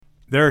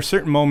There are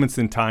certain moments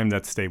in time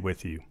that stay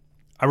with you.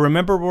 I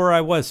remember where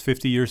I was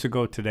 50 years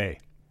ago today.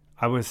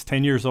 I was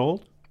 10 years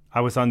old. I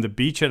was on the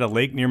beach at a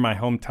lake near my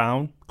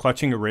hometown,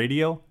 clutching a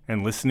radio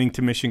and listening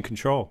to Mission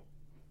Control.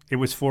 It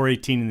was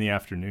 4:18 in the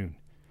afternoon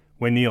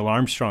when Neil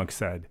Armstrong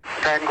said,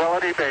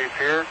 "Tranquility Base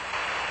here.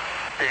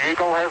 The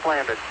Eagle has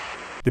landed."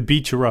 The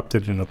beach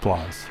erupted in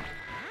applause.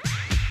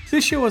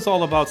 This show is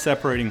all about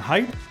separating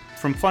hype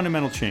from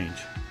fundamental change.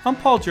 I'm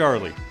Paul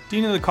Jarley,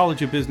 Dean of the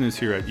College of Business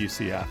here at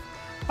UCF.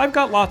 I've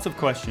got lots of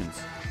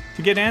questions.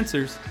 To get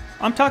answers,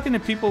 I'm talking to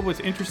people with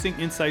interesting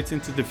insights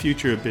into the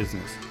future of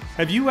business.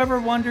 Have you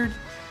ever wondered,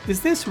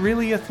 is this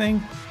really a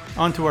thing?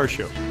 On to our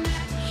show.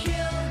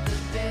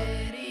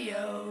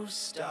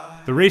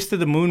 The race to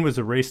the moon was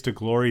a race to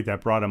glory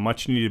that brought a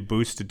much-needed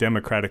boost to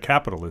democratic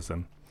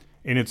capitalism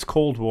in its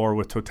Cold War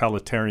with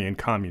totalitarian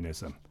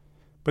communism.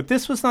 But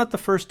this was not the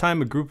first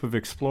time a group of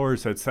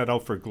explorers had set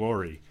out for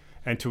glory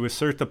and to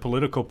assert the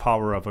political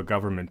power of a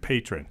government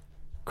patron.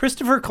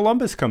 Christopher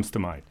Columbus comes to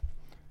mind.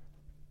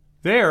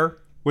 There,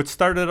 what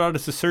started out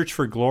as a search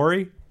for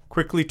glory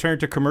quickly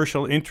turned to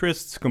commercial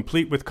interests,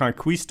 complete with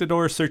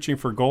conquistadors searching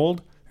for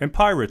gold and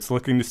pirates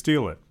looking to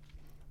steal it.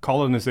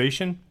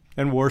 Colonization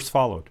and wars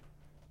followed.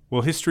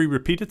 Will history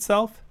repeat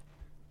itself?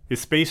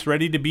 Is space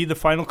ready to be the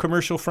final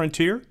commercial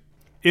frontier?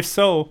 If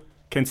so,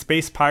 can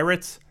space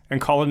pirates and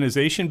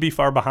colonization be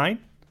far behind?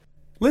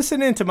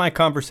 Listen in to my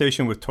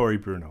conversation with Tory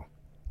Bruno.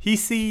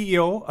 He's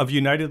CEO of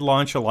United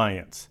Launch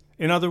Alliance.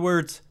 In other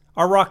words,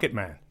 our rocket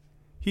man.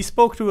 He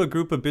spoke to a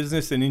group of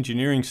business and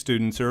engineering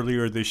students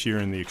earlier this year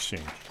in the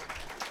exchange.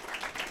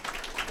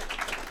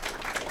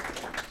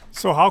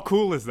 So how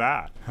cool is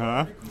that,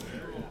 huh?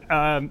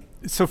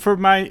 So for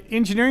my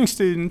engineering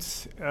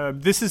students,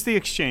 this is the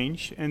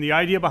exchange, and the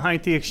idea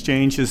behind the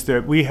exchange is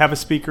that we have a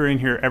speaker in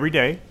here every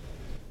day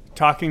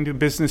talking to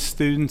business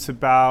students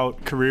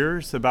about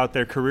careers, about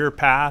their career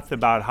path,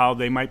 about how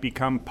they might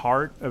become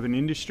part of an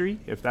industry,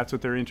 if that's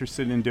what they're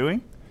interested in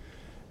doing.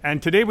 And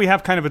today we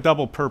have kind of a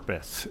double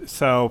purpose.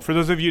 So for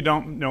those of you who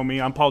don't know me,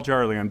 I'm Paul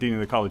Jarley. I'm Dean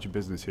of the College of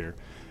Business here.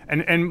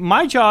 And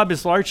my job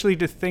is largely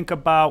to think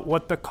about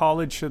what the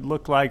college should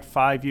look like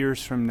 5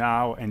 years from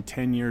now and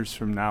 10 years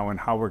from now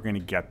and how we're going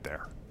to get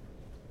there.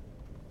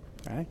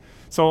 Okay?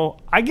 So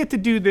I get to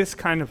do this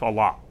kind of a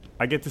lot.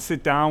 I get to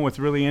sit down with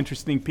really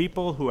interesting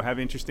people who have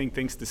interesting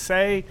things to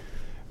say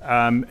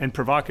and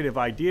provocative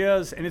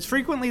ideas. And it's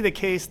frequently the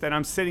case that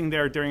I'm sitting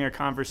there during a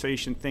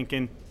conversation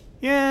thinking,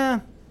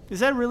 yeah, is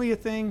that really a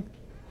thing?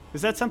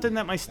 Is that something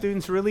that my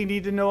students really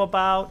need to know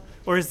about?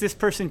 Or is this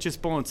person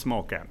just blowing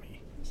smoke at me?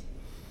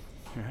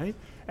 All right?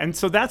 And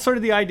so that's sort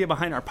of the idea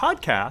behind our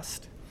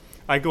podcast.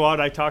 I go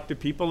out, I talk to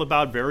people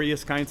about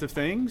various kinds of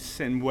things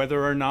and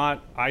whether or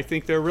not I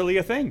think they're really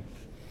a thing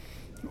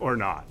or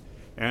not.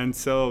 And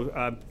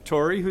so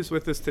Tory, who's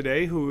with us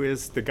today, who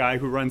is the guy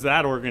who runs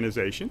that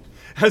organization,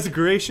 has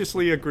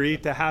graciously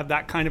agreed to have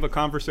that kind of a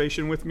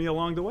conversation with me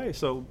along the way.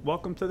 So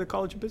welcome to the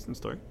College of Business,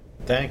 Tory.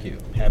 Thank you.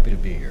 Happy to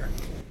be here.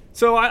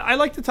 So I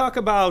like to talk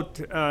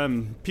about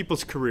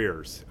people's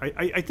careers.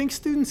 I think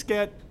students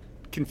get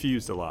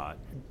confused a lot.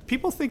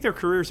 People think their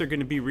careers are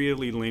going to be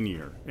really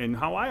linear. And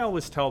how I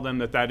always tell them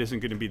that isn't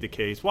going to be the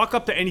case. Walk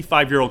up to any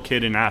 5-year-old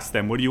kid and ask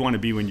them, what do you want to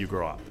be when you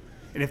grow up?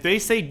 And if they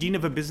say dean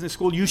of a business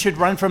school, you should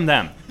run from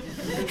them.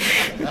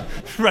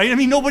 Right? I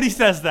mean, nobody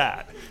says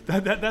that.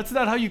 That's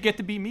not how you get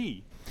to be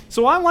me.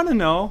 So I want to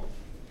know,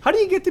 how do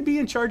you get to be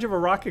in charge of a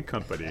rocket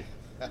company?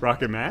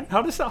 Rocket man?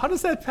 How does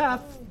that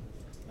path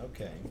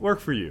work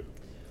for you?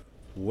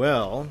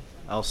 Well,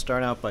 I'll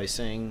start out by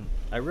saying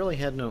I really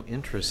had no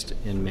interest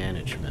in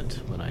management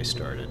when I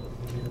started.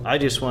 I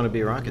just want to be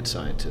a rocket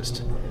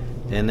scientist.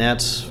 And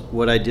that's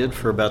what I did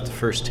for about the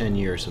first 10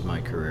 years of my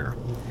career.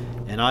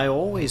 And I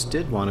always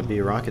did want to be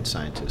a rocket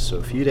scientist. So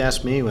if you'd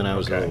asked me when I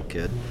was a little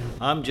kid,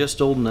 I'm just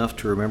old enough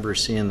to remember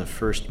seeing the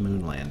first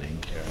moon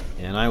landing.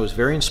 And I was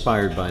very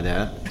inspired by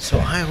that. So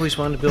I always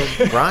wanted to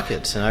build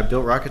rockets. And I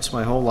built rockets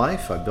my whole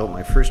life. I built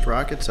my first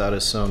rockets out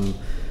of some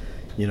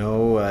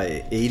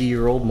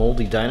 80-year-old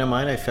moldy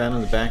dynamite I found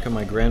in the back of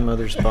my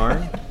grandmother's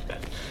barn.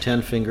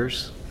 10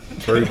 fingers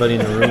for everybody in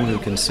the room who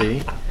can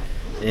see.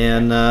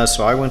 And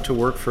so I went to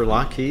work for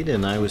Lockheed,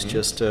 and I was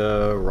just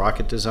a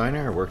rocket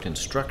designer. I worked in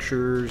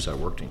structures, I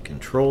worked in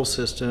control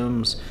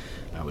systems,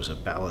 I was a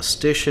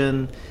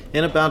ballistician.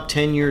 And about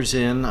 10 years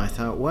in, I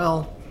thought,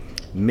 well,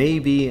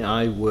 maybe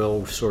I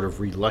will sort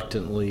of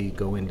reluctantly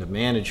go into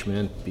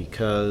management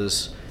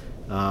because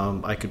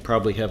I could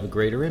probably have a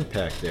greater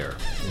impact there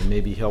and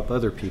maybe help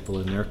other people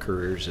in their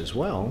careers as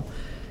well.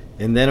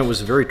 And then it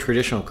was a very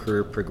traditional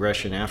career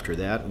progression after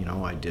that.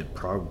 I did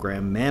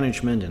program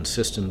management and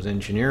systems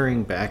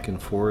engineering back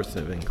and forth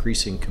of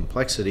increasing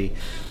complexity.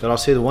 But I'll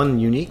say the one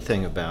unique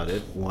thing about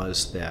it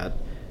was that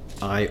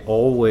I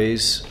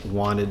always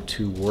wanted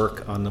to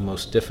work on the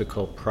most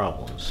difficult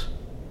problems.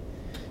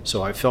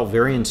 So I felt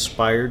very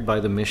inspired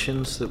by the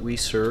missions that we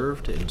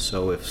served. And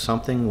so if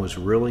something was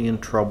really in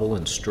trouble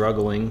and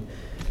struggling,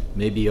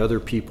 maybe other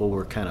people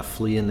were kind of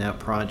fleeing that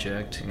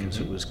project because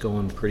it was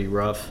going pretty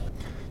rough.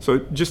 So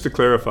just to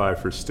clarify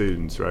for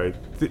students, right?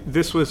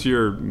 This was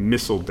your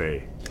missile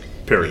day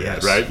period,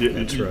 Yes, right?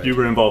 that's right. You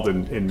were involved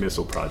in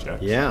missile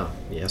projects. Yeah,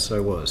 yes, I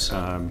was.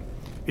 And,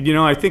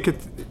 I think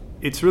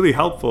it's really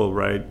helpful,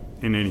 right,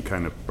 in any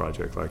kind of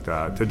project like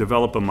that, to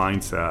develop a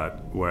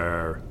mindset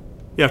where,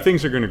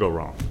 things are going to go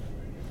wrong,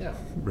 Yeah.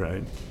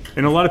 right?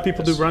 And a lot of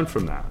people do run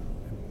from that.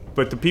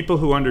 But the people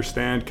who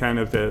understand kind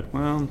of that,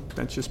 well,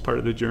 that's just part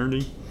of the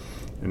journey,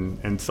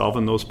 and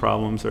solving those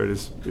problems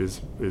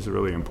is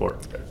really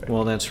important, I think.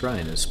 Well, that's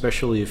right,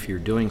 especially if you're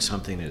doing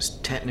something that's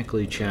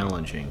technically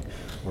challenging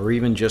or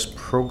even just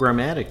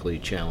programmatically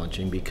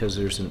challenging because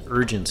there's an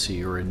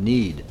urgency or a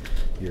need.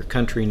 Your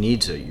country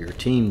needs it, your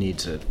team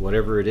needs it,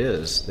 whatever it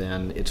is,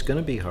 then it's going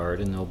to be hard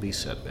and there'll be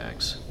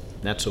setbacks.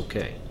 That's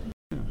okay.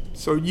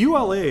 So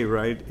ULA,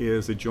 right,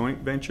 is a joint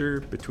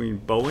venture between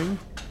Boeing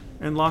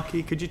and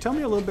Lockheed. Could you tell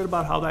me a little bit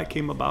about how that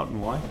came about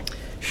and why?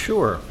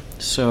 Sure.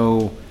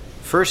 So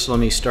first, let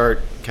me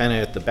start kind of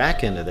at the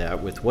back end of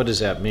that with what does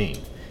that mean?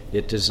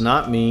 It does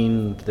not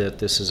mean that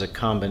this is a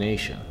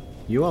combination.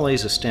 ULA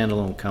is a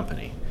standalone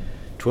company.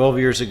 12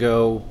 years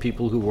ago,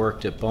 people who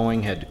worked at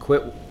Boeing had to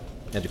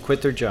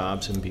quit their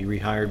jobs and be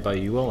rehired by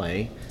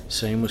ULA.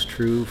 Same was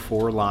true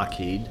for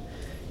Lockheed.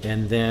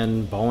 And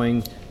then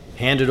Boeing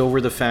handed over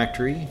the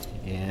factory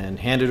and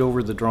handed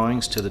over the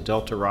drawings to the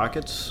Delta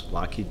rockets.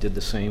 Lockheed did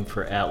the same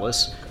for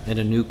Atlas, and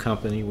a new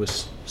company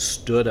was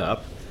stood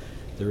up.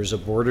 There is a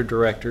board of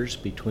directors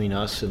between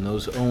us and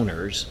those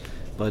owners,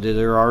 but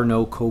there are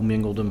no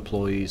commingled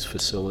employees,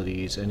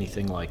 facilities,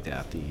 anything like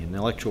that. The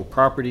intellectual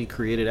property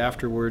created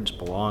afterwards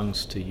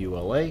belongs to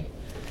ULA.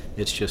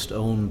 It's just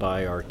owned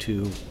by our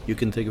two, you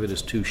can think of it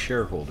as two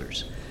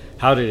shareholders.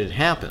 How did it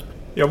happen?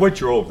 Yeah, what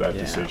drove that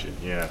decision?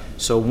 Yeah.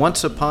 So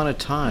once upon a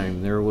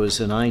time, there was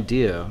an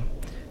idea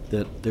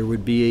that there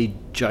would be a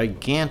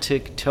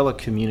gigantic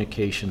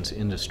telecommunications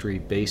industry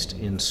based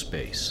in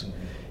space.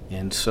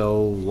 And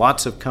so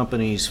lots of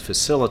companies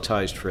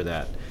facilitized for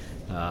that.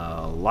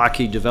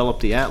 Lockheed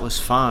developed the Atlas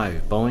V,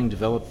 Boeing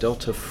developed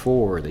Delta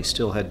IV, they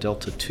still had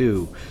Delta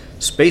II.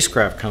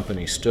 Spacecraft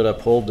companies stood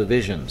up whole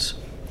divisions.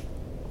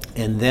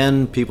 And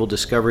then people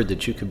discovered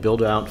that you could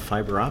build out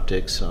fiber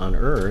optics on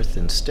Earth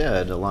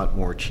instead a lot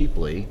more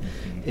cheaply,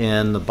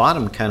 and the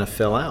bottom kind of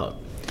fell out.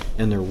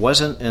 And there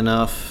wasn't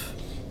enough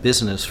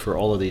business for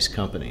all of these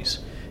companies.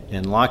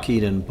 And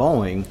Lockheed and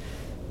Boeing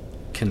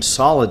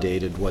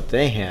consolidated what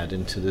they had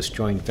into this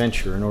joint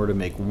venture in order to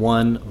make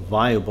one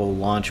viable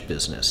launch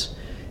business.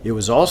 It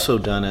was also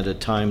done at a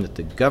time that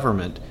the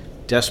government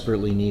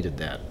desperately needed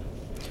that.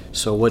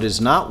 So what is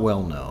not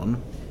well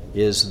known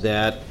is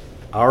that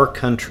our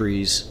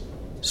country's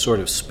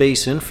sort of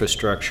space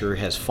infrastructure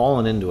has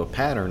fallen into a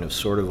pattern of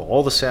sort of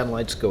all the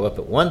satellites go up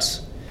at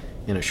once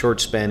in a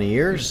short span of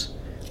years,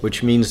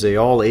 which means they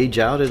all age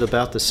out at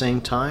about the same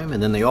time,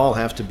 and then they all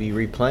have to be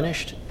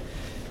replenished,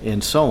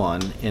 and so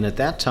on. And at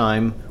that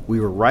time, we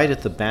were right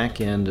at the back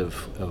end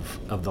of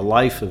the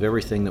life of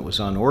everything that was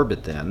on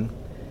orbit then,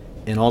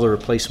 and all the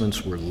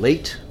replacements were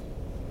late,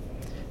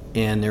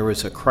 and there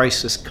was a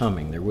crisis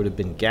coming. There would have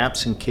been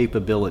gaps in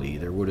capability.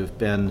 There would have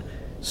been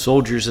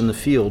soldiers in the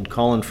field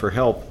calling for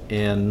help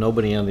and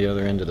nobody on the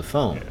other end of the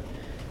phone.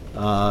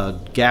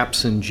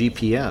 Gaps in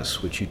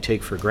GPS, which you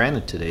take for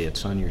granted today,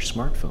 it's on your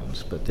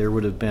smartphones, but there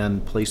would have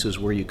been places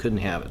where you couldn't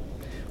have it,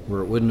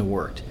 where it wouldn't have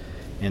worked.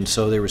 And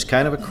so there was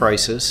kind of a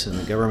crisis, and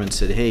the government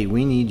said, hey,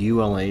 we need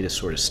ULA to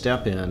sort of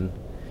step in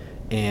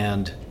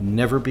and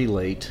never be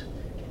late,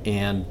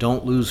 and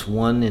don't lose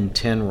 1 in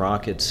 10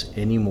 rockets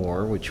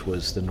anymore, which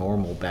was the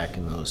normal back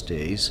in those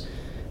days.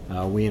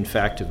 We, in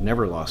fact, have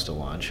never lost a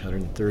launch.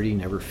 130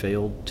 never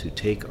failed to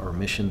take our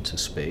mission to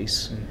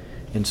space.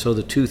 And so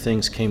the two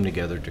things came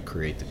together to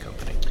create the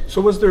company.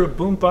 So was there a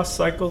boom-bust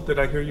cycle? Did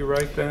I hear you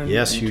right then?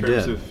 Yes, you did.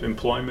 In terms of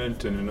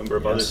employment and a number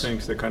of other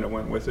things that kind of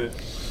went with it?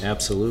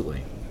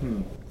 Absolutely.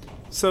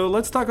 So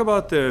let's talk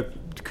about the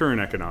current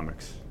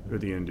economics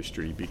of the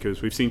industry,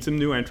 because we've seen some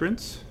new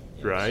entrants,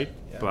 right,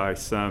 by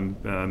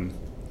some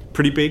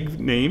pretty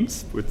big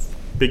names with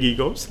big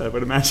egos, I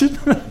would imagine.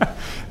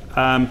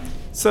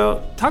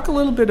 So talk a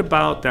little bit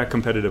about that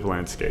competitive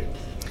landscape.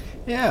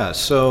 Yeah,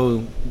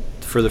 so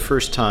for the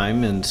first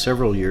time in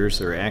several years,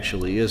 there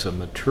actually is a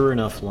mature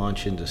enough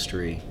launch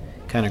industry,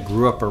 kind of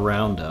grew up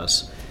around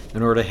us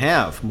in order to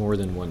have more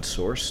than one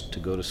source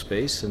to go to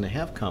space and to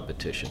have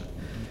competition.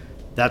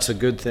 That's a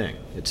good thing.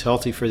 It's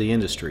healthy for the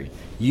industry.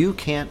 You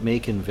can't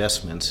make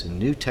investments in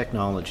new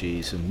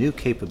technologies and new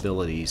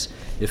capabilities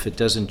if it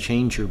doesn't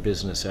change your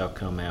business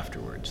outcome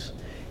afterwards.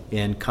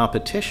 And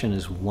competition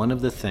is one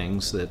of the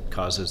things that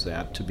causes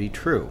that to be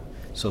true.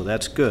 So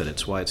that's good.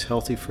 It's why it's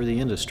healthy for the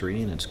industry,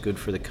 and it's good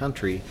for the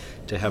country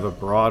to have a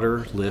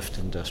broader lift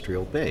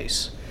industrial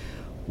base.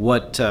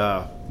 What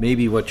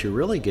maybe what you're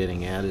really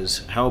getting at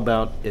is how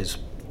about is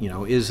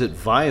it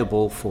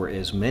viable for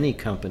as many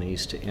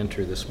companies to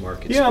enter this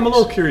market space? Yeah, I'm a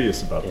little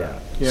curious about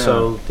that. Yeah.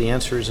 So the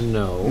answer is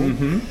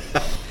no.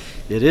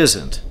 It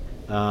isn't.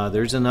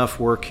 There's enough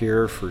work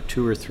here for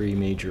 2 or 3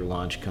 major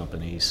launch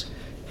companies.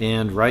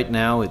 And right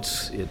now,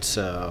 it's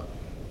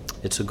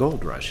it's a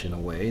gold rush in a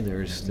way.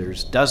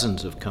 There's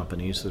dozens of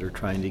companies that are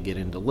trying to get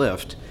into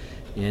lift,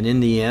 and in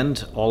the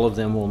end, all of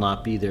them will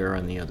not be there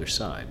on the other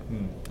side.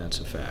 That's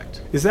a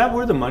fact. Is that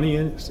where the money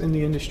is in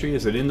the industry?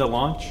 Is it in the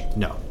launch?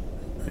 No.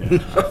 Yeah,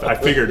 I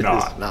figured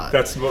It's not.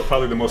 That's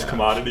probably the most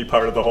commodity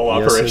part of the whole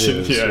operation.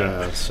 Yes, it is.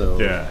 Yeah. So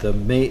Yeah.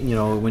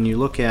 when you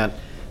look at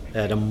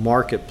a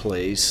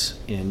marketplace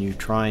and you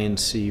try and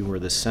see where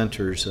the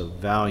centers of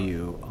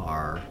value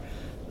are,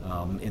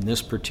 in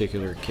this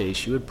particular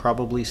case, you would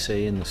probably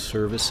say in the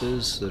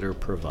services that are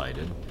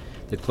provided.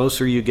 The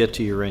closer you get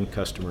to your end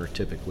customer,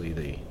 typically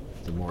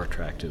the more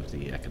attractive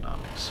the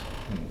economics.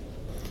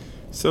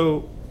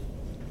 So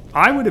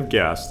I would have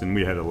guessed, and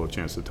we had a little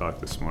chance to talk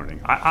this morning,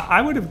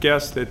 I would have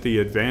guessed that the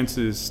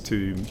advances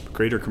to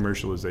greater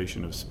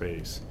commercialization of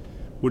space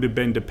would have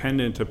been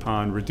dependent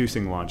upon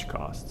reducing launch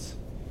costs.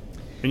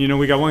 And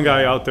we got one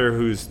guy out there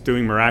who's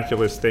doing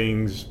miraculous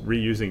things,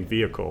 reusing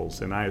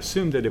vehicles, and I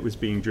assumed that it was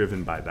being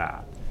driven by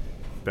that.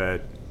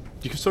 But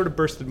you sort of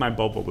bursted my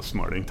bubble this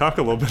morning. Talk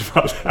a little bit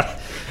about that.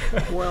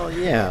 Well,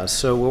 yeah.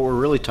 So what we're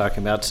really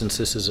talking about, since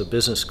this is a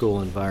business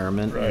school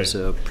environment, is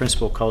a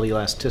principle called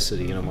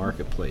elasticity in a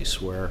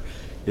marketplace, where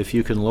if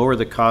you can lower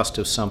the cost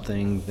of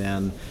something,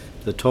 then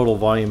the total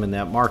volume in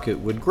that market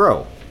would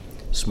grow.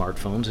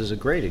 Smartphones is a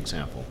great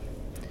example.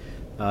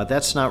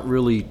 That's not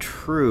really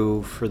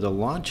true for the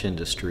launch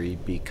industry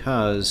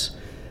because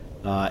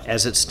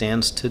as it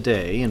stands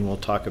today, and we'll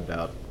talk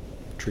about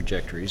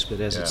trajectories, but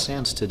as it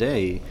stands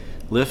today,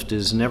 lift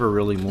is never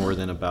really more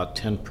than about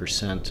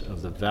 10%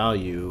 of the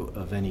value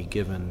of any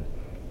given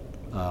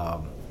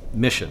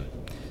mission.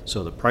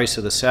 So the price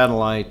of the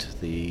satellite,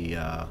 the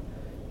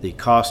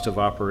cost of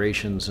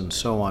operations, and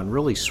so on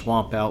really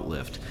swamp out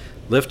lift.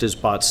 Lift is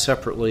bought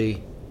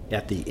separately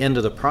at the end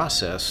of the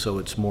process, so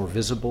it's more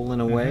visible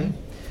in a way.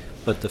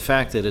 But the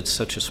fact that it's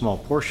such a small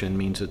portion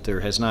means that there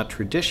has not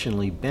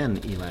traditionally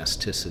been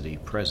elasticity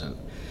present.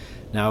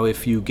 Now,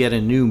 if you get a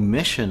new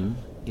mission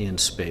in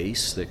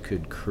space that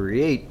could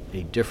create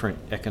a different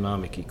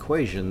economic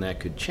equation, that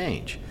could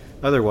change.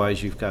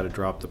 Otherwise, you've got to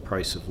drop the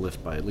price of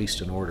lift by at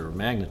least an order of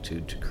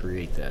magnitude to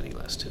create that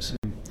elasticity.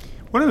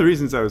 One of the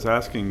reasons I was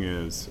asking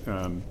is,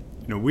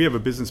 we have a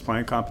business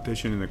plan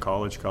competition in the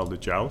college called the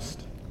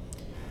Joust.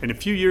 And a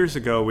few years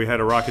ago, we had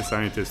a rocket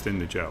scientist in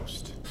the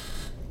Joust.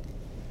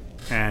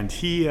 And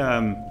he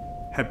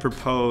had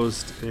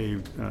proposed a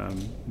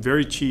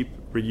very cheap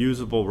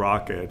reusable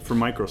rocket for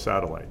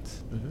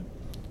microsatellites.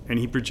 And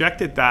he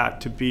projected that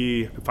to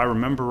be, if I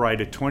remember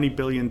right, a $20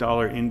 billion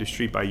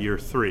industry by year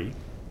 3.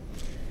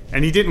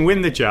 And he didn't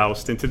win the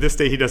Joust, and to this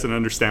day he doesn't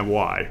understand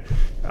why,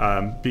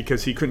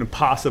 because he couldn't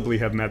possibly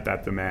have met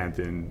that demand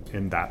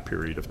in that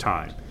period of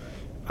time.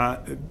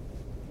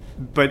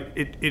 But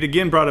it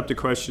again brought up the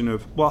question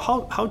of, well,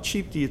 how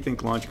cheap do you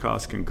think launch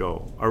costs can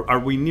go? Are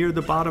we near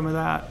the bottom of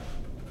that?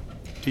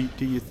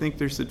 Do you think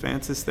there's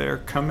advances there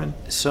coming?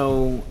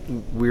 So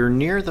we're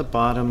near the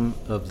bottom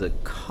of the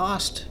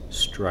cost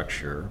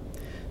structure.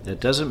 That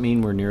doesn't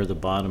mean we're near the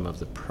bottom of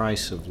the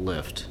price of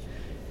lift.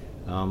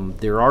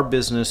 There are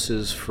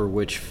businesses for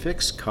which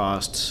fixed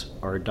costs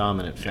are a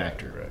dominant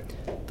factor. Yeah,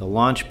 right. The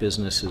launch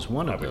business is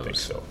one of those. I would think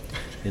so.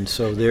 And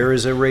so there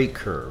is a rate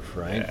curve,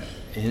 right? Yeah.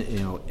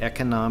 And,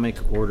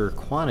 economic order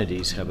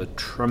quantities have a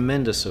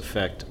tremendous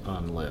effect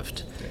on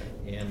lift.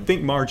 Yeah. And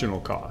think marginal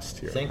cost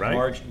here,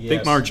 right?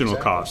 Yes, marginal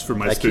exactly. cost for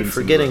my I students.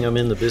 keep forgetting I'm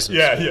in the business.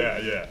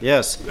 Yeah.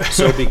 Yes.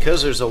 So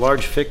because there's a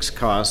large fixed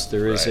cost,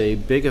 there is a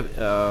big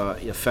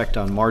effect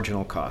on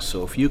marginal cost.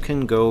 So if you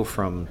can go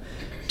from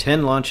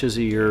 10 launches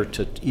a year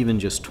to even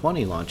just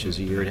 20 launches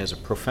a year, it has a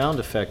profound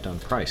effect on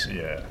pricing.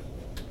 Yeah.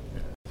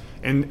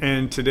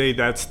 And today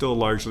that's still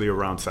largely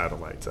around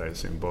satellites, I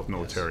assume, both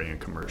military and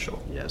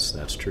commercial. Yes,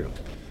 that's true.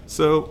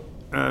 So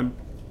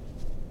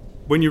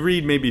when you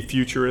read maybe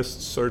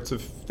futurist sorts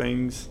of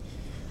things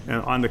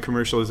on the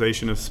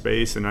commercialization of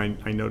space, and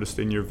I noticed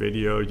in your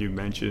video you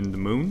mentioned the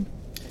moon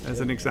as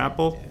an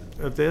example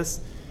of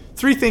this,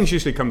 3 things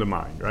usually come to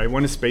mind, right?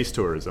 One is space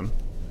tourism.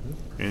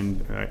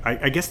 And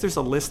I guess there's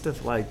a list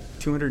of like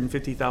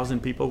 250,000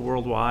 people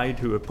worldwide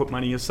who have put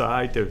money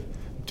aside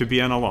to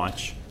be on a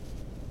launch.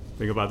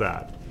 Think about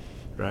that,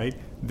 right?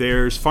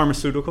 There's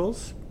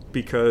pharmaceuticals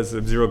because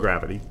of zero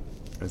gravity,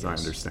 as I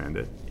understand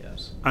it.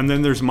 Yes. And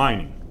then there's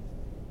mining,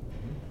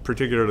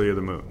 particularly of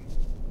the moon,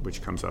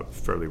 which comes up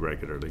fairly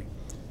regularly.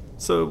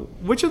 So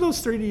which of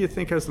those 3 do you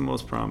think has the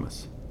most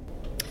promise?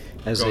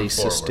 As Going a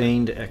forward.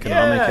 sustained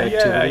economic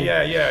activity?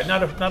 Yeah.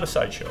 Not a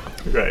sideshow.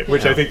 Right,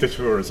 which I think the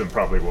tourism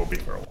probably will be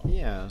for a while.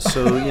 Yeah,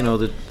 so,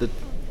 the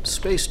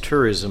space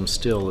tourism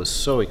still is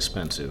so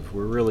expensive.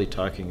 We're really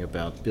talking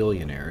about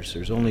billionaires.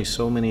 There's only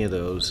so many of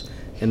those,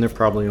 and they're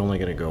probably only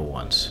going to go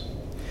once.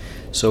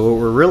 So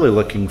what we're really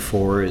looking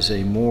for is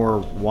a more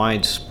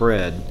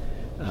widespread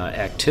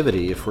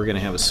activity if we're going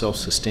to have a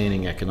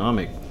self-sustaining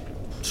economic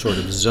sort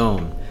of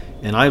zone.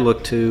 And I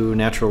look to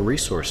natural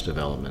resource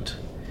development.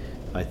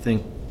 I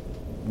think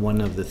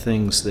one of the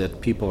things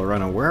that people are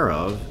unaware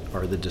of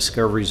are the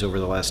discoveries over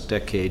the last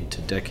decade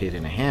to decade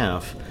and a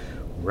half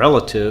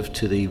relative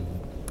to the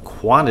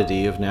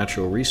quantity of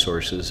natural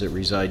resources that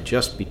reside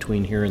just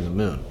between here and the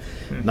moon.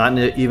 Not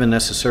even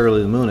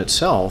necessarily the moon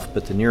itself,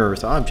 but the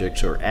near-Earth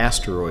objects, or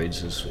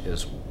asteroids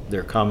as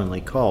they're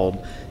commonly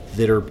called,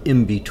 that are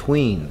in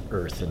between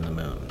Earth and the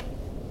moon.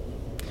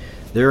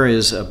 There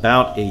is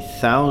about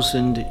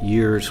 1,000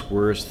 years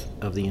worth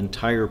of the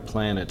entire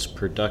planet's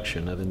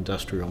production of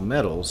industrial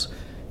metals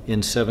in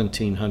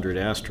 1,700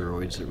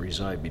 asteroids that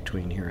reside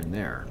between here and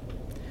there.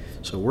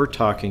 So we're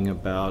talking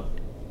about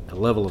a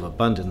level of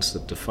abundance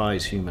that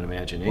defies human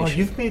imagination. Well,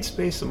 you've made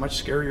space a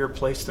much scarier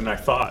place than I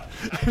thought.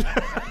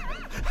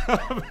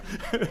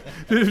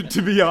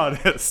 To be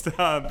honest,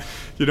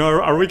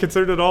 are we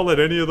concerned at all that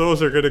any of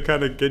those are going to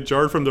kind of get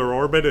jarred from their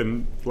orbit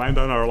and land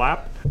on our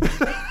lap?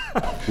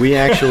 We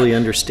actually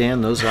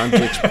understand those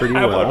objects pretty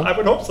well. I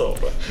would hope so.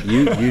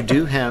 You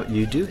do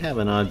have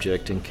an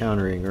object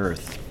encountering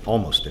Earth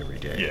almost every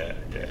day.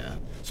 Yeah.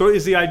 So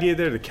is the idea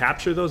there to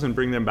capture those and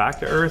bring them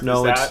back to Earth?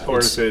 No,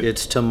 is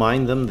it's to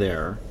mine them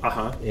there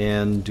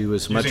and do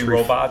as much using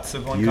robots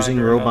of one kind using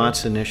or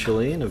robots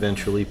initially, and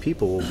eventually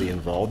people will be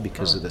involved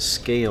because of the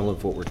scale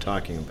of what we're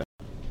talking about.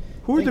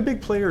 Who are the big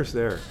players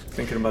there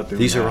thinking about doing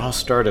These that? are all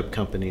startup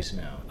companies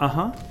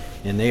now.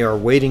 And they are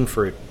waiting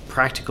for a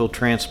practical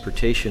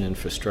transportation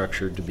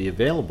infrastructure to be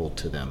available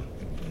to them.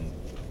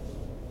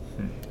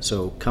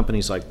 So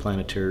companies like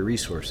Planetary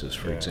Resources,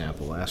 for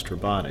example,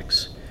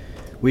 Astrobotics.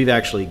 We've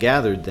actually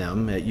gathered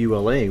them at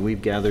ULA.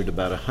 We've gathered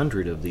about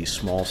 100 of these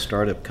small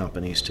startup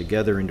companies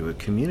together into a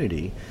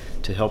community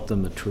to help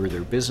them mature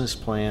their business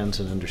plans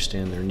and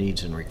understand their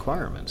needs and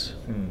requirements.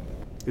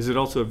 Is it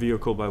also a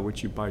vehicle by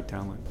which you buy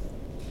talent?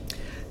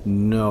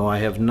 No, I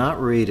have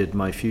not rated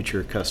my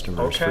future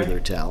customers for their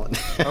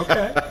talent.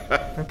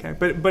 Okay.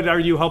 But are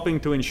you helping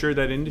to ensure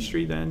that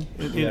industry then,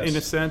 in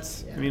a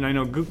sense? Yeah. I mean, I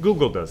know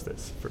Google does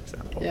this, for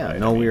example. Yeah,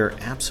 right? We are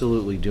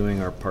absolutely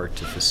doing our part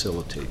to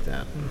facilitate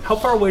that. How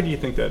far away do you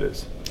think that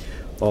is?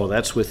 Oh,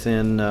 that's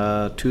within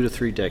 2 to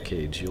 3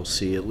 decades. You'll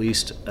see at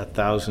least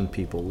 1,000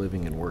 people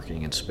living and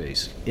working in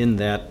space in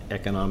that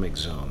economic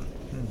zone.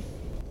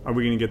 Are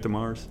we going to get to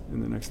Mars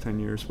in the next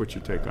 10 years? What's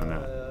your take on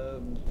that?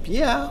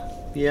 Yeah.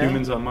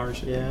 Humans on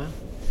Mars? Yeah.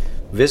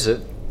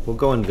 Visit. We'll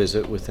go and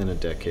visit within a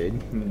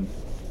decade.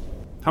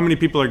 How many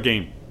people are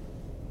game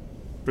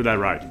for that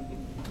ride?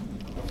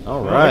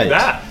 All right.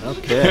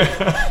 Look at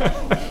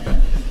that.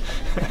 Okay.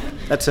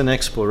 That's an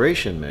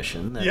exploration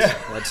mission.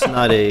 That's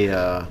not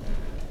a...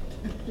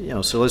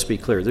 so let's be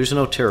clear. There's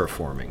no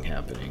terraforming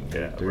happening.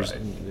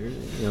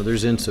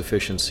 There's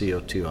insufficient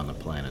CO2 on the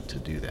planet to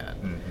do that.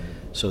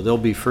 So there'll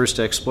be first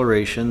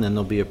exploration, then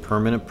there'll be a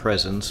permanent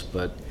presence,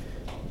 but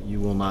you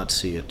will not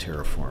see a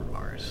terraformed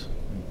Mars.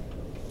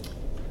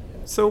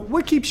 So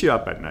what keeps you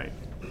up at night?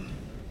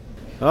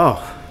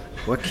 Oh,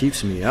 what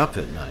keeps me up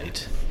at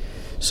night?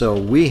 So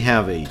we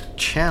have a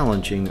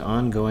challenging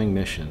ongoing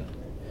mission.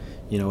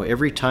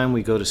 Every time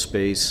we go to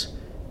space,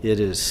 it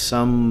is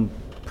some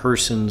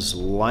person's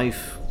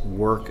life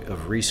work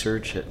of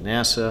research at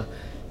NASA.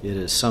 It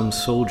is some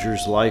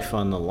soldier's life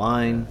on the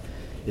line.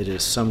 It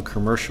is some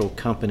commercial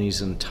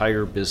company's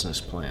entire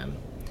business plan.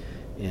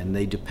 And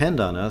they depend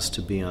on us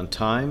to be on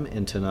time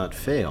and to not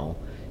fail.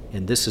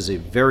 And this is a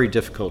very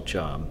difficult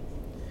job.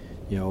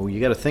 You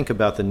got to think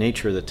about the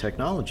nature of the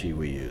technology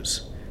we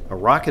use. A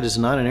rocket is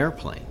not an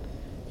airplane.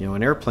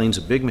 An airplane's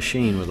a big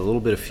machine with a little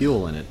bit of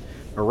fuel in it.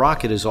 A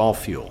rocket is all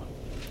fuel,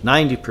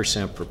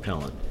 90%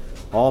 propellant.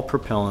 All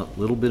propellant,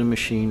 little bit of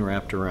machine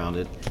wrapped around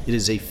it. It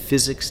is a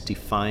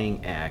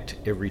physics-defying act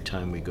every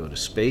time we go to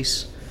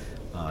space.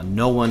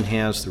 No one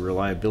has the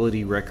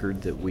reliability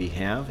record that we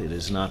have. It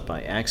is not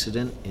by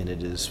accident, and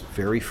it is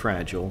very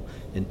fragile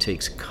and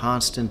takes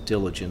constant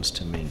diligence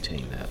to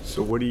maintain that.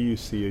 So what do you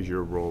see as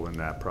your role in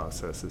that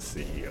process as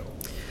CEO?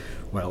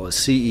 Well, as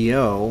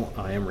CEO,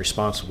 I am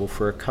responsible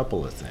for a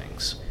couple of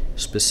things.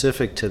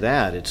 Specific to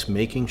that, it's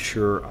making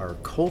sure our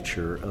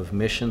culture of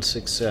mission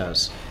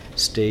success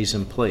stays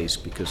in place,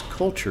 because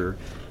culture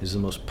is the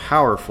most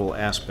powerful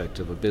aspect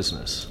of a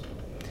business.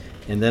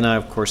 And then,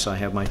 of course, I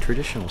have my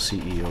traditional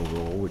CEO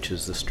role, which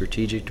is the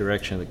strategic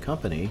direction of the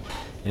company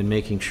and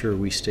making sure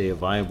we stay a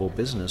viable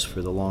business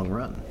for the long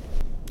run.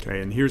 Okay,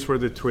 and here's where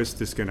the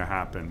twist is going to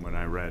happen when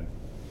I read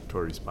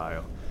Tori's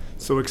bio.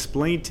 So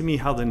explain to me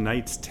how the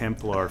Knights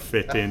Templar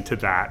fit into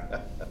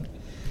that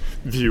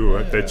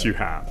view that you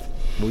have.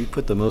 We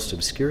put the most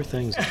obscure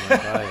things in my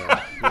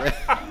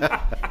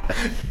bio.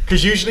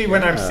 Because usually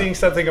when I'm seeing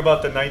something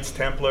about the Knights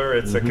Templar,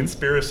 it's a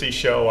conspiracy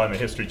show on the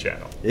History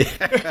Channel.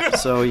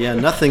 So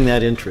nothing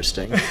that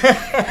interesting.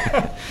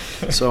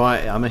 So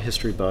I'm a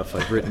history buff.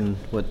 I've written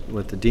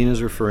what the Dean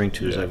is referring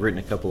to is I've written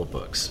a couple of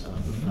books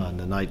on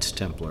the Knights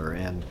Templar,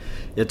 and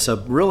it's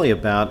really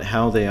about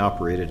how they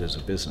operated as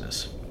a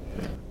business.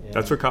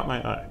 That's what caught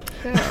my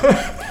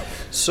eye.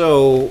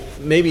 So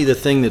maybe the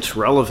thing that's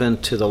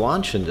relevant to the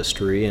launch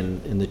industry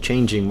and in the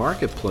changing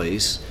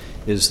marketplace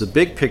is the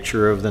big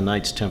picture of the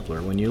Knights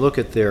Templar. When you look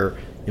at their,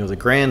 the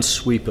grand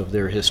sweep of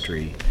their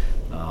history,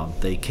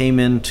 they came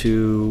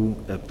into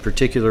a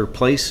particular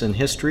place in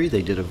history.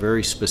 They did a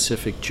very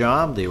specific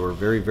job. They were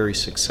very, very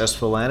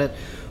successful at it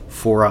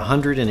for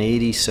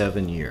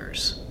 187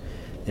 years.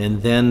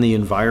 And then the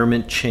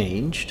environment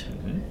changed.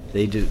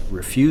 They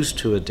refused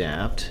to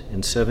adapt,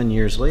 and 7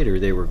 years later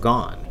they were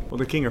gone. Well,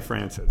 the King of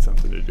France had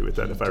something to do with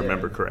that, if I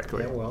remember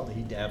correctly. Yeah, well,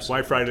 he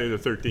absolutely. Why Friday the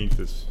 13th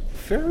is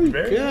Very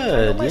good.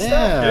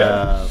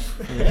 Yeah.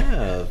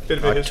 Yeah. Bit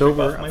of a history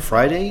buff myself.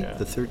 Friday, Yeah.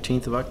 the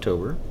 13th of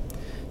October.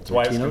 That's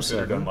why it's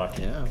considered 1307.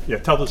 unlucky. Yeah.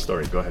 Yeah, tell the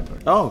story. Go ahead,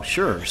 Tony. Oh,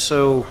 sure.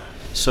 So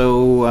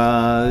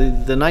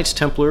the Knights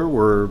Templar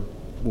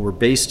were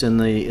based in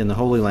the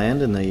Holy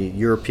Land, in the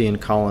European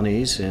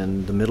colonies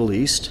in the Middle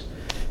East,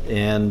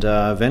 and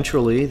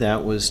eventually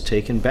that was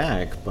taken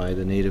back by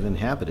the native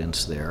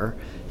inhabitants there.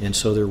 And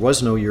so there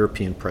was no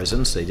European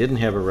presence. They didn't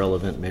have a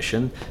relevant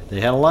mission. They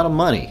had a lot of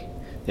money.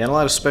 They had a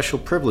lot of special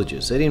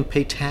privileges. They didn't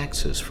pay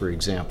taxes, for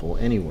example,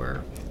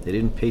 anywhere. They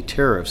didn't pay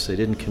tariffs. They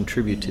didn't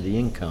contribute to the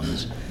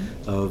incomes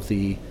of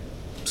the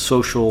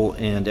social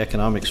and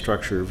economic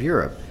structure of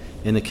Europe.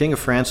 And the King of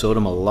France owed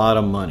him a lot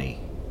of money,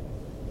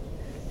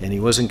 and he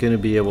wasn't going to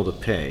be able to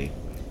pay.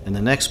 And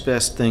the next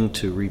best thing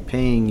to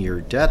repaying your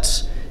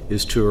debts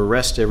is to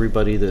arrest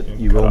everybody that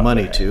you owe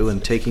money to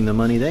and taking the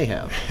money they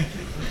have.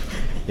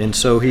 And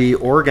so he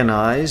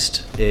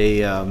organized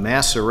a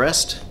mass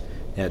arrest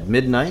at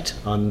midnight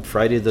on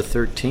Friday the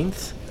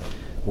 13th.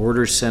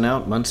 Orders sent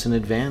out months in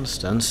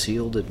advance,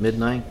 unsealed at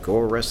midnight. Go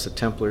arrest the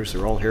Templars.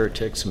 They're all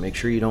heretics, and make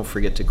sure you don't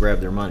forget to grab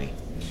their money.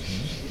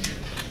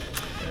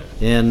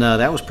 And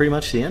that was pretty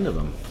much the end of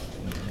them.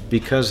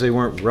 Because they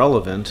weren't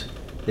relevant,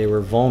 they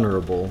were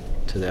vulnerable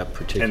to that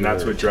particular. And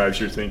that's what drives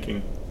your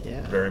thinking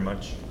Yeah. very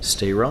much.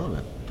 Stay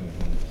relevant.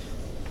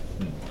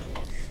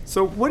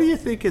 So what do you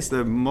think is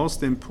the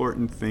most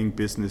important thing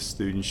business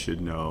students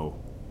should know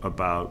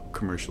about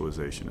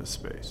commercialization of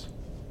space?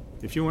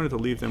 If you wanted to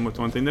leave them with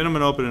one thing, then I'm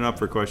going to open it up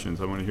for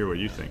questions. I want to hear what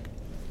you think.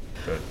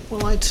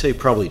 Well, I'd say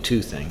probably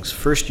two things.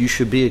 First, you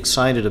should be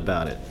excited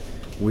about it.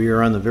 We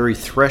are on the very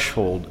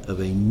threshold of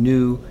a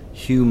new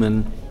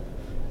human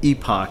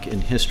epoch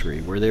in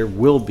history where there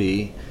will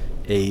be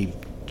a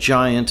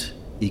giant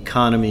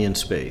economy in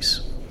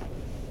space.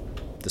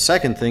 The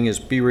second thing is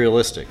be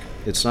realistic.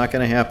 It's not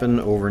going to happen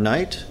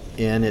overnight,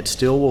 and it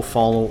still will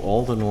follow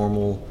all the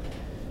normal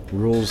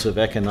rules of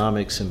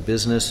economics and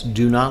business.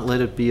 Do not let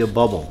it be a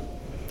bubble.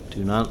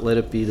 Do not let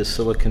it be the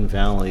Silicon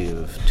Valley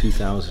of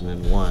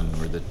 2001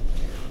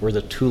 or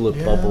the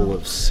tulip bubble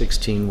of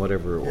 16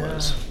 whatever it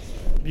was.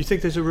 You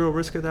think there's a real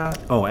risk of that?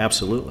 Oh,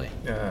 absolutely.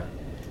 Yeah.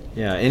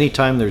 Yeah,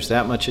 anytime there's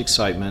that much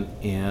excitement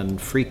and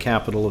free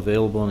capital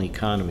available in the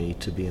economy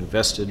to be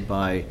invested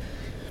by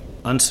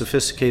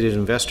unsophisticated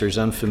investors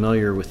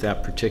unfamiliar with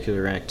that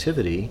particular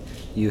activity,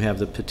 you have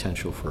the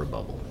potential for a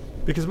bubble.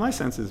 Because my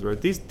sense is, right,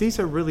 these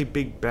are really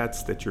big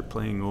bets that you're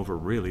playing over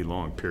really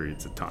long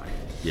periods of time.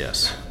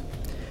 Yes.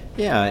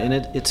 Yeah, and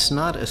it's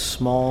not a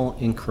small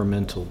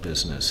incremental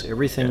business.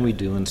 Everything we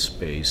do in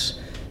space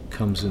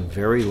comes in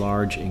very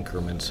large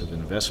increments of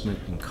investment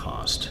and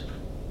cost.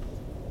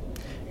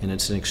 And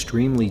it's an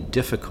extremely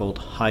difficult,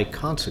 high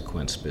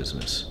consequence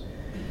business.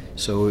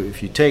 So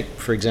if you take,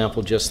 for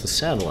example, just the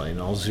satellite,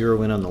 and I'll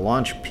zero in on the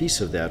launch piece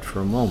of that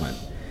for a moment.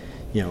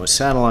 You know, a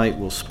satellite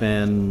will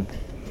spend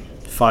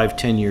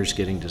 5-10 years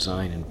getting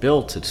designed and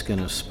built. It's going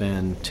to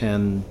spend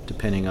 10,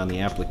 depending on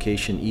the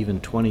application, even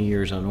 20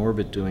 years on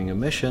orbit doing a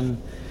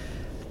mission.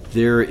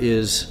 There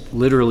is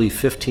literally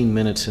 15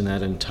 minutes in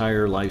that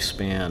entire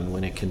lifespan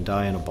when it can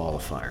die in a ball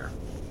of fire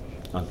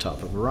on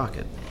top of a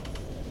rocket.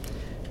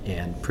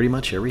 And pretty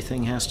much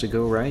everything has to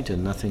go right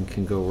and nothing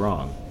can go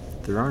wrong.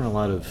 There aren't a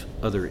lot of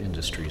other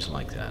industries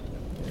like that.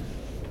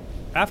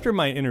 After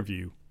my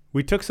interview,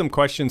 we took some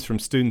questions from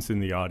students in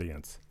the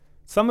audience.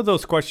 Some of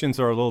those questions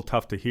are a little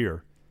tough to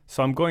hear,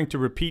 so I'm going to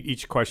repeat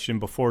each question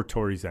before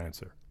Tori's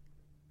answer.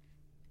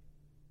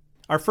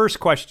 Our first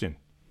question: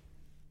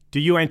 do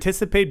you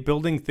anticipate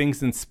building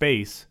things in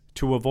space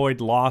to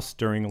avoid loss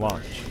during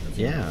launch?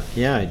 Yeah,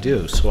 I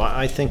do. So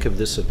I think of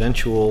this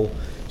eventual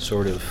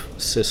sort of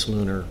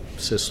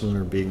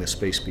cislunar being the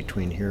space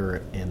between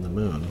here and the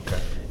moon,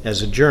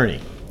 as a journey.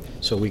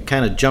 So we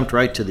kind of jumped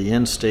right to the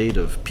end state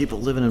of people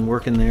living and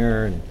working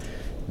there and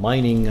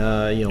mining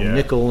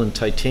nickel and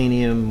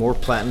titanium, more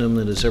platinum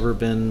than has ever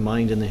been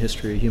mined in the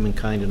history of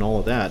humankind and all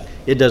of that.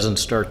 It doesn't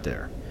start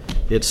there.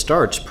 It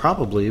starts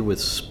probably with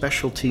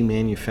specialty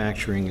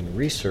manufacturing and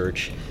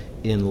research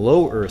in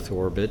low Earth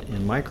orbit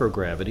in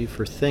microgravity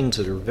for things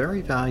that are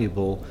very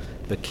valuable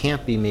but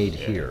can't be made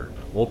here.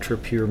 Ultra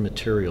pure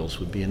materials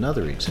would be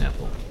another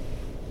example.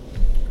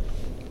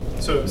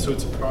 So it's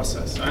a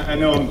process. I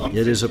know I'm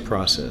It is a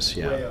process,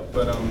 way yeah. up,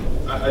 but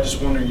I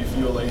just wondering if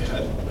ULA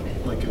had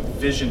like a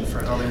vision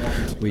for how they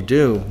wanted to. We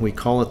do. We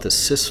call it the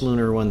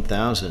Cislunar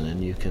 1000,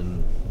 and you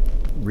can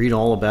read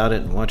all about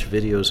it and watch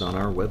videos on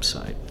our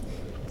website,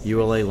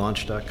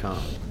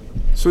 ulalaunch.com.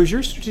 So is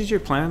your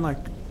strategic plan like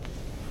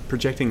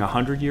projecting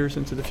 100 years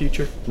into the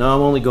future? No,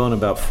 I'm only going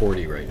about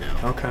 40 right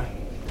now. Okay.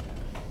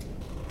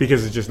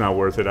 Because it's just not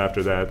worth it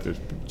after that. The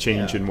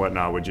change Yeah. and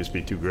whatnot would just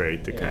be too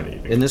great to kind of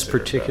even In this consider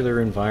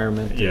particular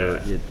environment, Yeah.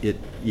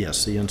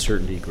 yes, the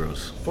uncertainty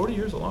grows. 40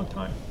 years is a long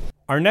time.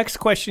 Our next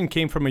question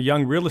came from a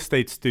young real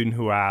estate student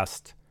who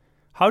asked,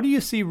 how do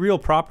you see real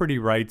property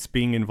rights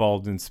being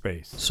involved in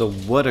space? So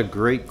what a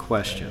great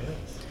question.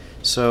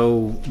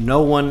 So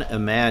no one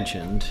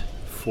imagined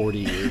 40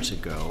 years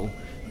ago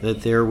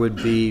that there would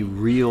be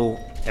real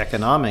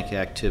economic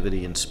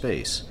activity in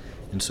space.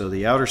 And so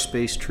the Outer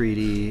Space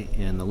Treaty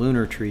and the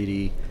Lunar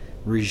Treaty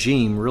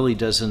regime really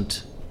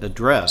doesn't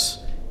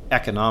address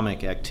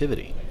economic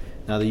activity.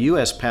 Now the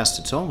U.S. passed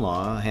its own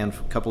law a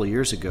couple of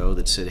years ago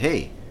that said,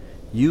 hey,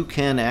 you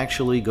can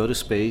actually go to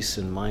space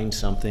and mine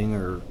something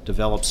or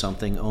develop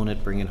something, own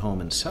it, bring it home,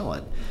 and sell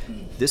it.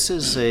 This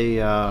is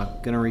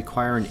going to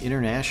require an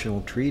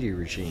international treaty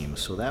regime,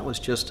 so that was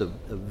just a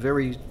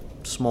very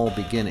small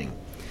beginning.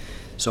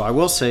 So I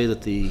will say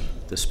that the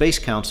Space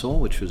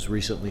Council, which was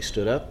recently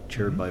stood up,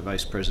 chaired by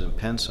Vice President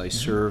Pence, I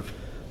serve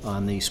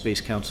on the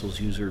Space Council's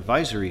User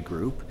Advisory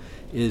Group,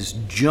 is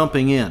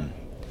jumping in.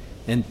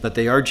 But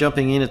they are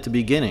jumping in at the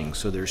beginning,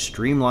 so they're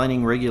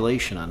streamlining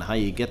regulation on how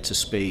you get to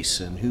space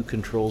and who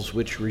controls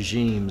which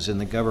regimes in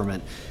the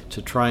government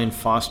to try and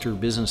foster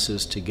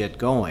businesses to get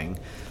going.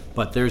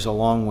 But there's a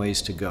long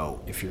ways to go.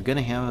 If you're going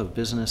to have a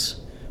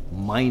business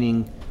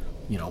mining,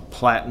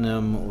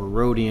 platinum or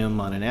rhodium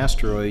on an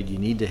asteroid, you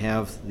need to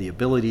have the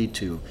ability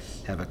to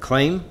have a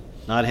claim,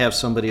 not have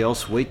somebody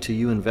else wait till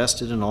you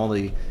invested in all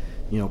the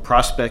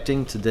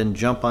prospecting to then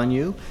jump on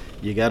you.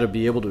 You got to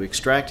be able to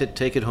extract it,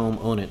 take it home,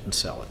 own it, and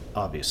sell it,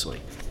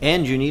 obviously.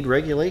 And you need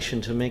regulation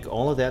to make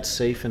all of that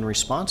safe and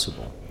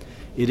responsible.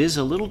 It is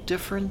a little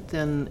different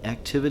than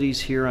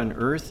activities here on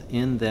Earth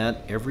in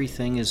that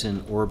everything is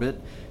in orbit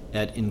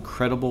at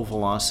incredible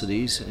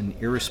velocities, and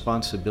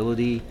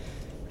irresponsibility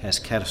has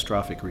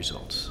catastrophic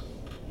results.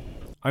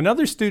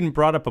 Another student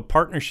brought up a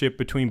partnership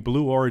between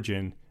Blue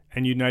Origin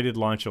and United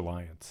Launch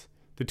Alliance.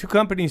 The two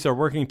companies are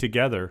working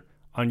together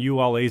on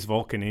ULA's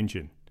Vulcan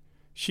engine.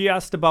 She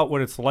asked about what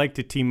it's like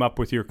to team up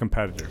with your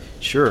competitor.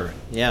 Sure.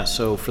 Yeah,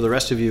 so for the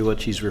rest of you, what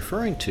she's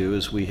referring to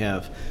is we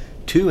have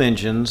two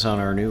engines on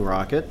our new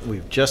rocket.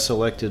 We've just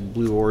selected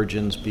Blue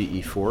Origin's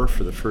BE-4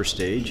 for the first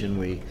stage, and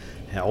we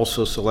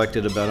also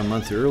selected about a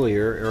month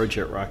earlier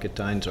Aerojet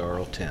Rocketdyne's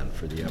RL-10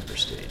 for the upper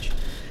stage.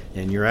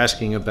 And you're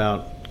asking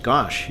about,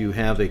 gosh, you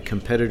have a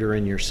competitor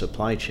in your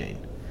supply chain.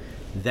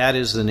 That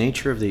is the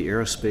nature of the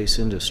aerospace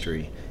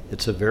industry.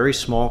 It's a very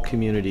small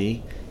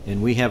community,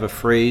 and we have a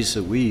phrase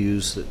that we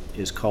use that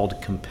is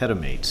called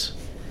competimates.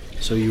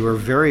 So you are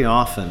very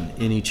often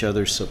in each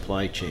other's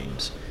supply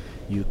chains.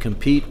 You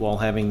compete while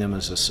having them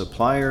as a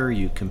supplier,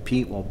 you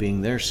compete while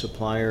being their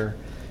supplier.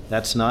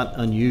 That's not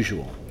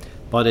unusual,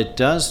 but it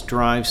does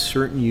drive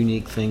certain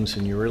unique things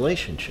in your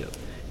relationship.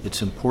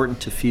 It's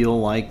important to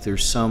feel like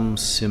there's some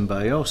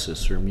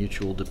symbiosis or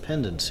mutual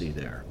dependency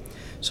there.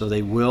 So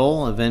they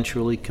will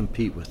eventually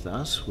compete with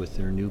us with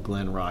their New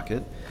Glenn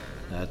rocket.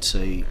 That's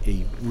a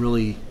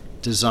really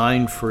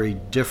designed for a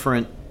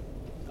different,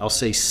 I'll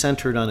say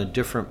centered on a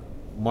different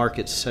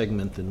market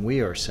segment than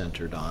we are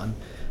centered on.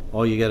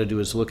 All you got to do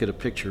is look at a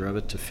picture of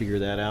it to figure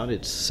that out.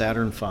 It's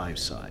Saturn V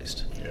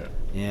sized. Yeah.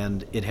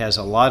 And it has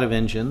a lot of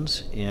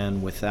engines,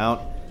 and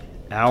without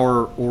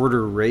our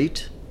order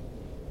rate,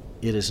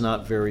 it is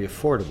not very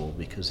affordable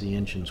because the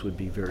engines would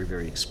be very,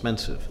 very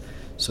expensive.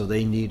 So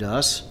they need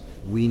us,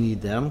 we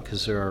need them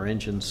because they're our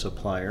engine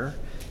supplier,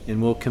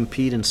 and we'll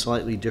compete in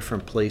slightly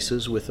different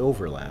places with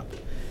overlap.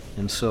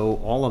 And so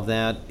all of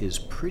that is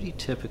pretty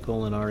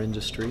typical in our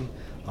industry.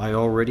 I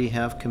already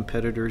have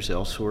competitors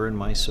elsewhere in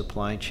my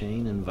supply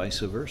chain and vice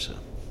versa.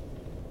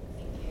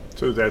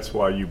 So that's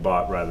why you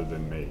bought rather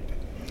than made.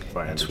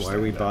 That's why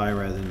we buy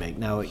rather than make.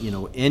 Now,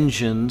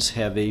 engines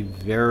have a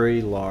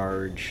very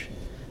large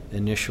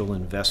initial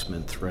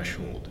investment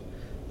threshold.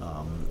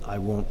 I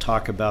won't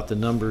talk about the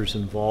numbers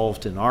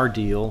involved in our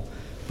deal,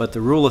 but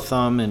the rule of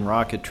thumb in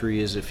rocketry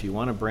is if you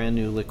want a brand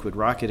new liquid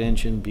rocket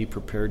engine, be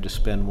prepared to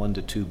spend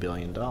 $1 to $2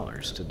 billion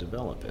to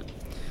develop it.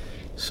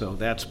 So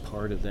that's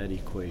part of that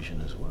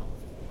equation as well.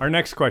 Our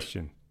next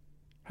question.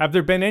 Have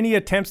there been any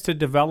attempts to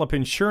develop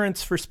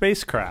insurance for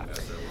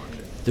spacecraft?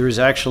 There is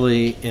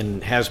actually,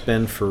 and has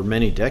been for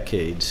many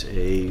decades,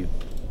 an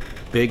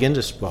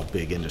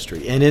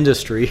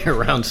industry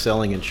around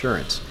selling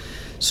insurance.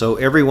 So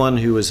everyone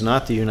who is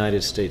not the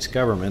United States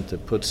government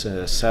that puts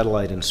a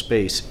satellite in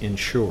space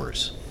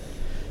insures.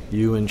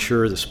 You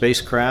insure the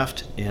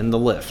spacecraft and the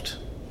lift.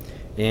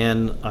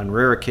 And on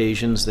rare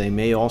occasions, they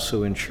may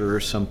also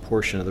insure some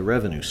portion of the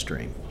revenue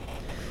stream.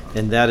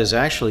 And that is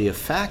actually a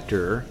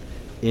factor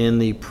in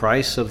the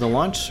price of the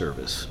launch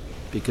service.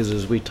 Because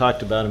as we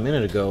talked about a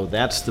minute ago,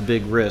 that's the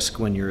big risk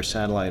when you're a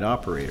satellite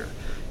operator.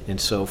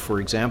 And so, for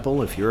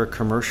example, if you're a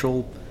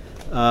commercial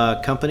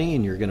company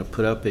and you're going to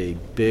put up a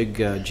big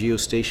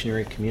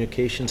geostationary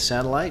communication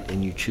satellite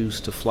and you choose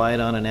to fly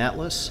it on an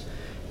Atlas,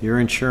 your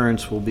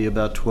insurance will be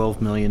about $12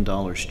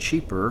 million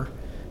cheaper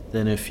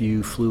than if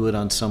you flew it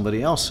on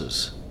somebody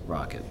else's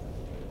rocket.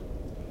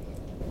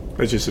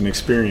 That's just an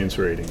experience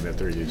rating that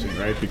they're using,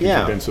 right? Because Yeah.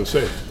 they've been so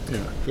safe. Yeah.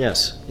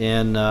 Yes,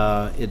 and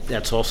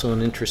that's also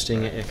an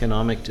interesting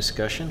economic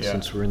discussion Yeah.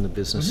 since we're in the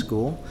business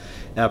school.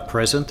 At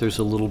present, there's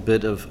a little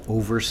bit of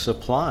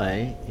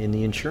oversupply in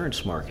the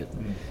insurance market.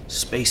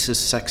 Space is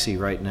sexy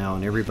right now,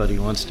 and everybody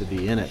wants to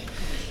be in it.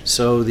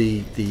 So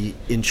the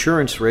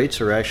insurance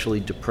rates are actually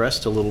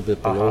depressed a little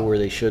bit below where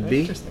they should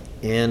be,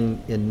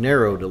 and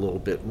narrowed a little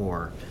bit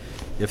more.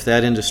 If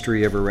that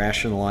industry ever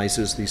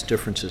rationalizes, these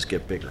differences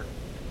get bigger.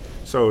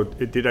 So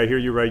did I hear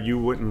you right? You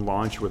wouldn't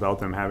launch without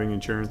them having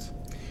insurance?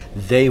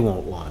 They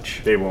won't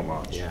launch. They won't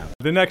launch. Yeah.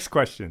 The next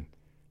question.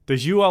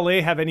 Does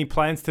ULA have any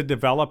plans to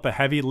develop a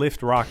heavy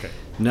lift rocket?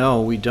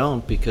 No, we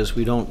don't, because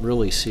we don't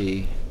really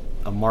see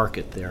a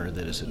market there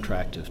that is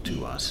attractive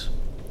to us.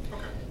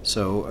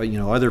 So,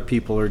 other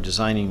people are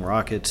designing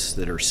rockets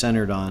that are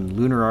centered on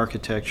lunar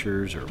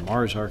architectures or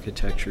Mars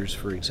architectures,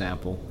 for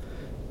example.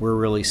 We're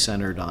really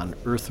centered on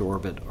Earth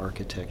orbit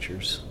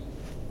architectures.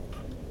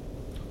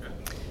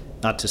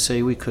 Not to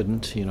say we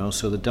couldn't,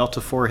 so the Delta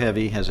IV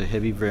Heavy has a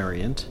heavy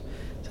variant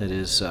that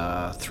is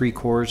 3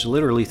 cores,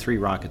 literally 3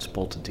 rockets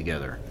bolted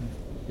together.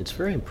 It's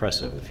very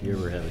impressive if you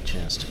ever have a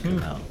chance to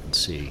come out and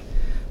see.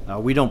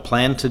 We don't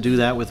plan to do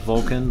that with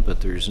Vulcan, but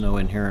there's no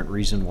inherent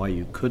reason why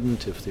you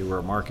couldn't if there were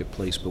a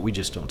marketplace, but we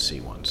just don't see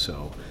one.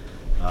 So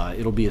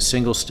it'll be a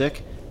single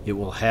stick. It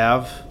will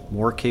have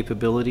more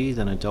capability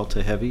than a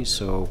Delta Heavy.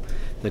 So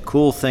the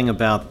cool thing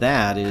about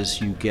that is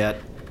you get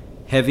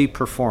heavy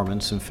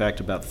performance, in fact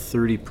about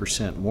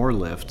 30% more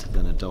lift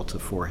than a Delta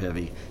IV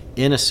Heavy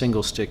in a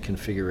single stick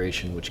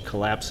configuration, which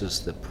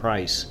collapses the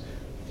price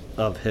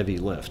of heavy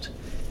lift.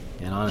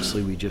 And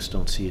honestly, we just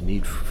don't see a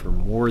need for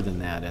more than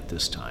that at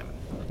this time.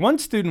 One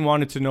student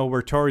wanted to know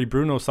where Tory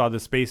Bruno saw the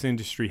space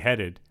industry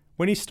headed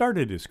when he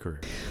started his career.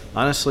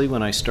 Honestly,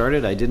 when I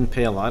started, I didn't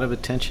pay a lot of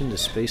attention to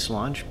space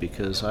launch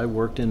because I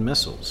worked in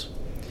missiles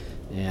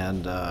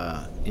and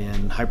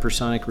in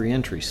hypersonic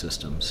reentry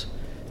systems.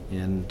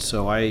 And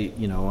so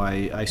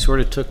I sort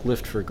of took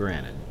lift for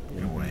granted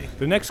in a way.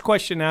 The next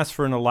question asks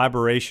for an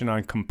elaboration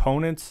on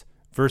components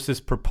versus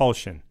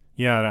propulsion.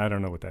 Yeah, I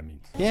don't know what that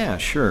means. Yeah,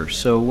 sure.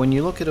 So when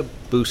you look at a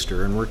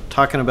booster, and we're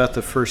talking about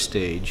the first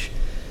stage,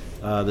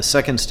 the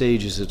second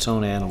stage is its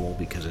own animal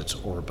because it's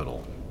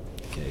orbital.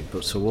 Okay,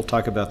 so we'll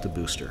talk about the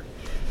booster.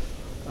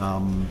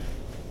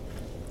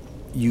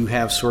 You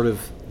have sort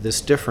of this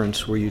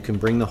difference where you can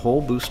bring the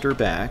whole booster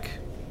back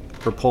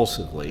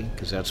propulsively,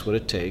 because that's what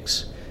it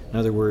takes. In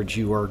other words,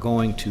 you are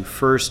going to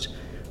first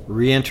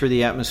re-enter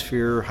the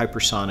atmosphere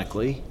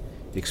hypersonically,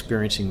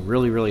 experiencing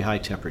really, really high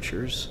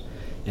temperatures,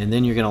 and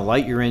then you're going to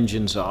light your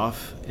engines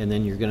off, and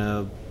then you're going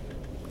to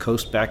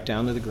coast back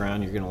down to the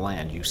ground, you're going to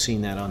land. You've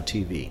seen that on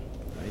TV,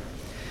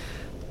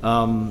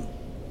 right?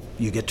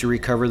 You get to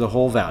recover the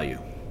whole value,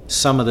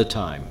 some of the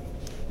time.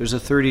 There's a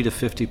 30 to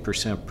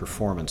 50%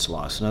 performance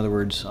loss. In other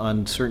words,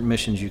 on certain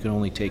missions, you can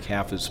only take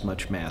half as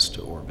much mass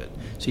to orbit.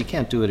 So you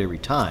can't do it every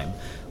time,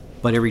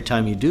 but every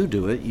time you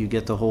do it, you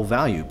get the whole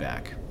value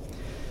back.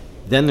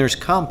 Then there's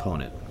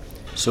component.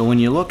 So when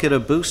you look at a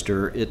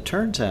booster, it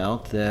turns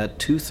out that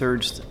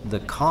 2/3 the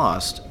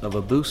cost of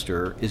a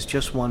booster is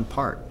just one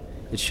part.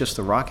 It's just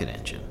the rocket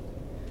engine.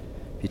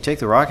 If you take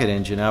the rocket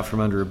engine out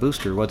from under a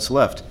booster, what's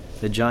left?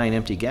 The giant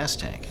empty gas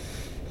tank.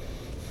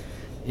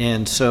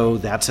 And so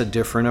that's a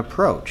different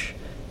approach.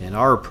 And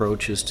our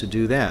approach is to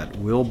do that.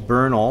 We'll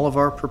burn all of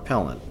our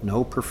propellant,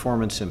 no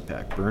performance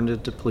impact, burn to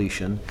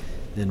depletion.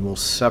 Then we'll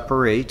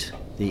separate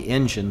the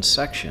engine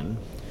section,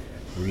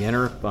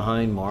 re-enter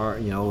behind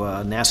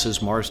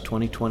NASA's Mars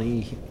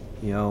 2020,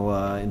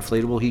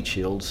 inflatable heat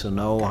shield, so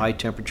no high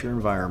temperature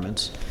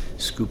environments,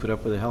 scoop it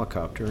up with a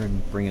helicopter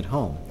and bring it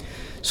home.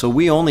 So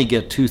we only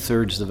get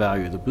 2/3 the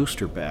value of the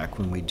booster back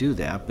when we do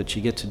that, but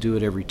you get to do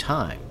it every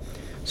time.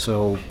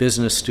 So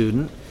business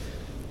student,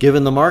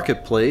 given the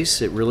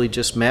marketplace, it really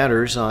just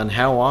matters on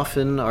how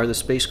often are the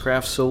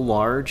spacecraft so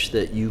large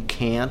that you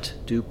can't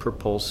do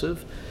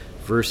propulsive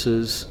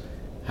versus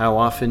how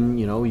often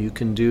you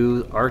can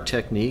do our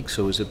technique.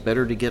 So is it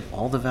better to get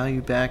all the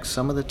value back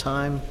some of the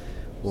time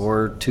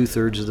or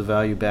 2/3 of the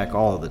value back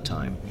all of the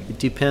time? It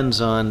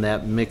depends on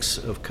that mix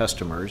of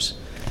customers,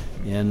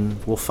 and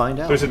we'll find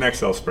out. There's an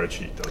Excel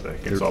spreadsheet, though,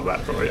 that can solve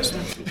that for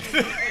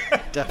you.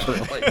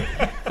 Definitely.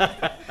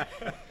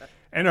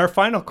 And our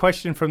final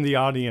question from the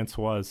audience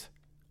was,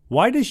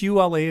 why does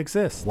ULA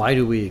exist? Why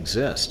do we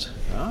exist?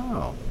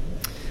 Oh,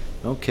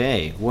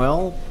 okay.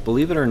 Well,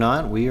 believe it or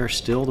not, we are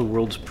still the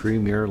world's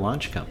premier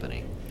launch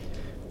company.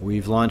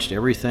 We've launched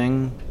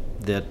everything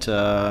that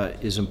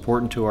is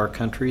important to our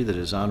country that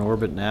is on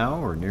orbit now,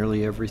 or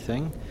nearly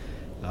everything.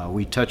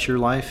 We touch your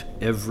life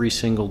every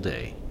single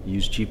day.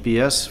 Used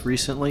GPS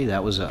recently,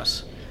 that was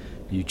us.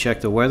 You check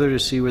the weather to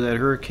see where that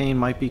hurricane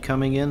might be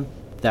coming in,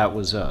 that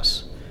was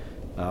us.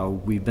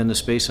 We've been to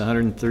space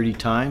 130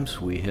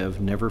 times. We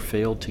have never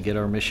failed to get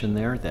our mission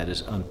there. That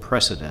is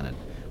unprecedented.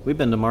 We've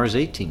been to Mars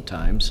 18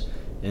 times,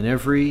 and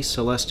every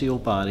celestial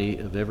body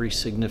of every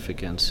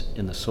significance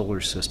in the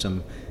solar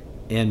system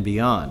and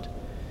beyond.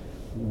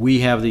 We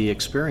have the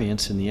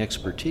experience and the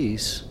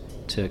expertise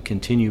to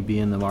continue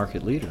being the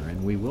market leader,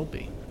 and we will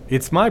be.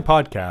 It's my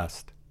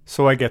podcast,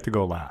 so I get to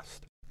go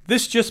last.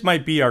 This just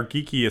might be our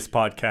geekiest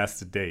podcast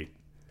to date,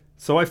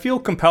 so I feel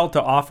compelled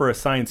to offer a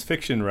science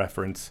fiction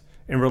reference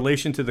in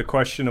relation to the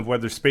question of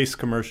whether space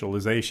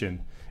commercialization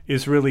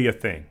is really a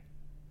thing.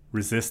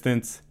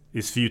 Resistance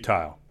is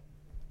futile.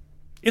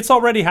 It's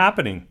already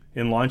happening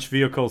in launch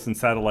vehicles and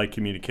satellite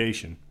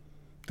communication.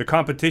 The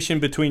competition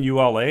between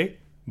ULA,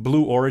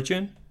 Blue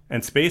Origin,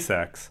 and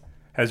SpaceX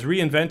has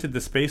reinvented the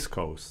Space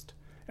Coast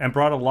and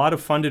brought a lot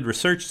of funded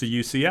research to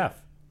UCF,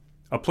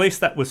 a place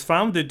that was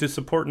founded to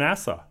support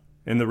NASA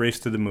in the race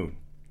to the moon.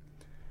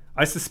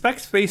 I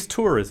suspect space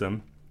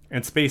tourism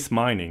and space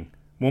mining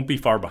won't be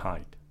far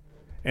behind.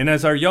 And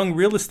as our young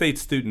real estate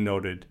student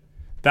noted,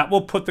 that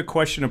will put the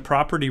question of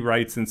property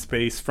rights in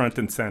space front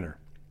and center.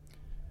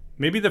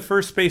 Maybe the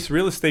first space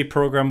real estate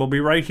program will be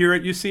right here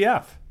at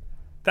UCF.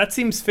 That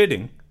seems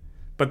fitting,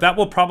 but that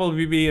will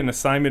probably be an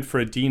assignment for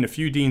a dean a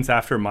few deans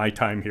after my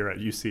time here at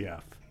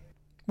UCF.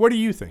 What do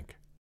you think?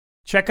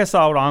 Check us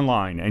out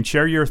online and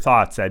share your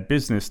thoughts at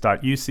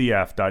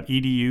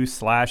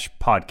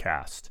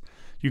business.ucf.edu/podcast.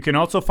 You can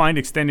also find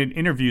extended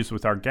interviews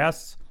with our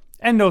guests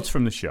and notes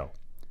from the show.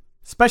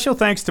 Special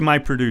thanks to my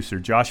producer,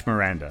 Josh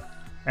Miranda,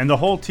 and the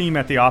whole team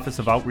at the Office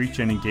of Outreach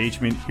and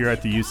Engagement here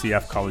at the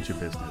UCF College of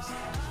Business.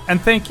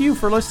 And thank you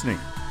for listening.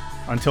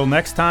 Until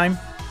next time,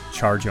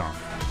 charge on.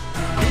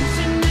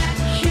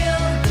 Internet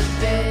killed the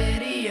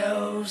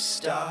video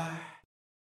star.